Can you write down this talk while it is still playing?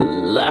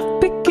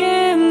Life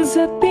begins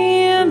at the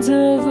end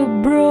of a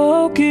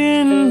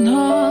broken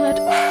heart.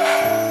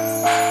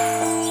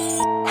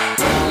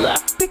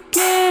 Life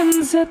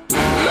begins at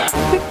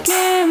life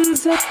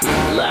begins at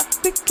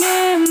life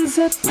begins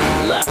at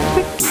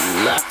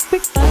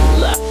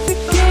life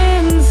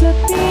begins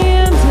at the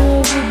end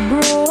of a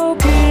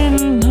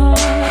broken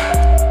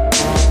heart.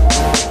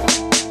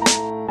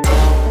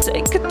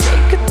 Take a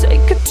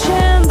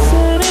chance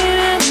at it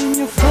and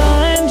you'll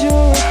find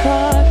you're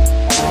apart.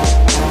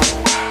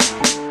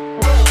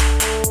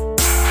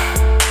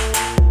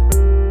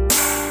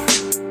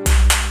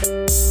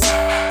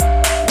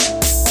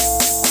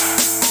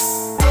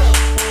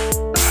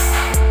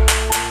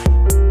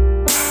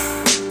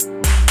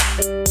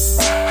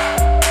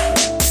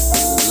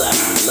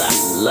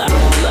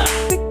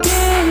 Life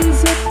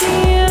begins at the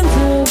end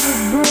of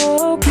a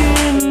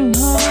broken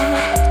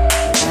heart.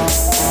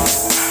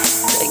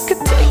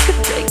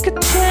 Take a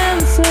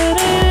chance at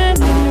it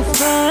and you'll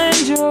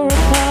find you're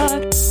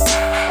apart.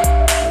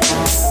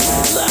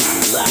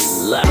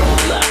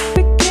 Life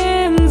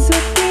begins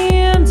at the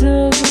end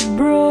of a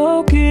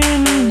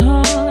broken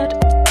heart.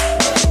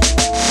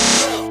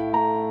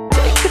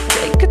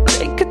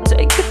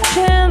 Take a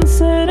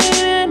chance at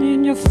it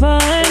and you'll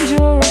find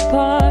you're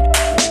apart.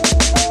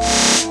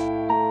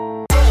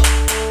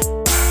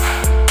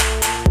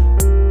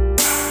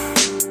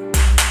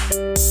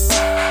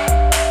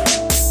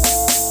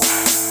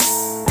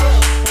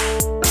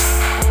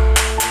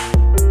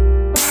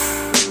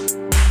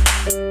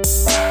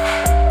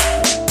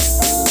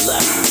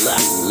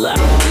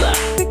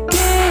 Life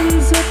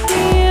begins at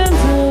the end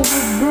of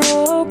a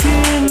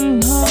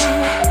broken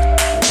heart.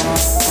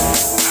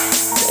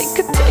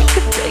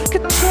 Take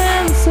a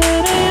chance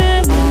at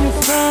it and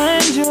you'll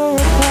find you're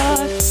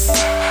apart.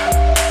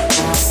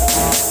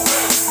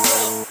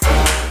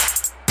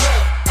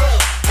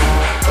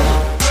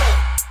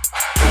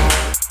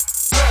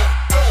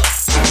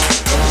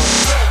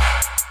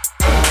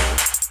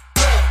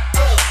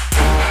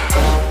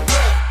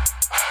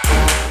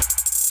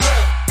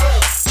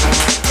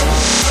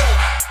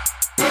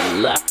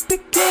 Life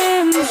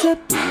begins at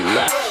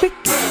life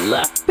begins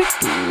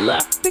at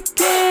life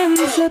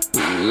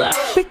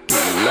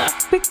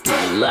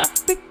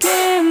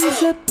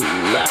begins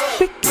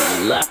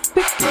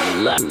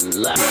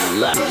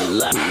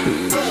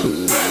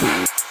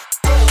at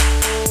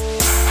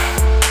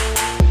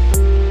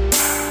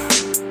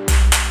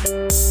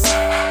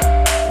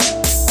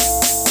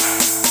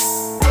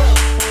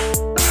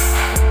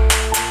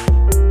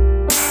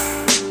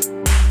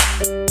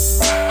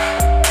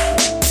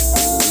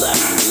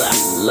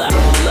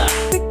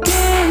Life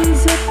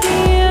begins at the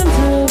end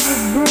of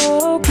a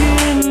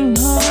broken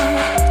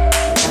heart.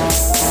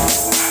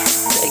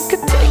 Take a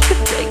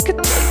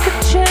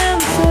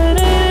chance at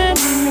it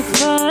and you'll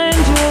find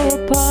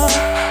you're apart.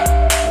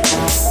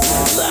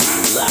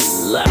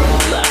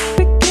 Life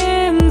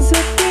begins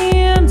at the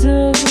end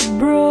of a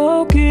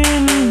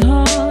broken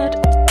heart.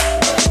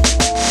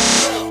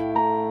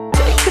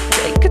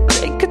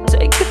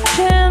 Take a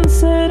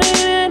chance at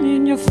it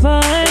and you'll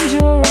find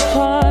you're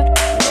apart.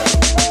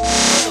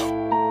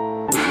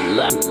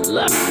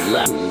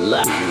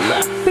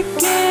 Life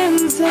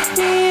begins at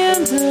the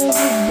end of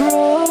a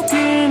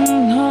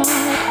broken heart.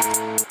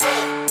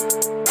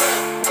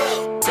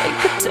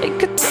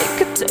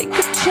 Take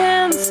a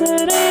chance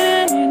at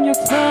it and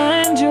you'll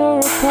find you're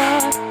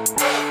apart.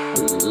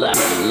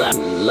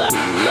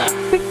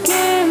 Life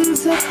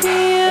begins at the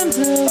end of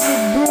a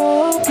broken heart.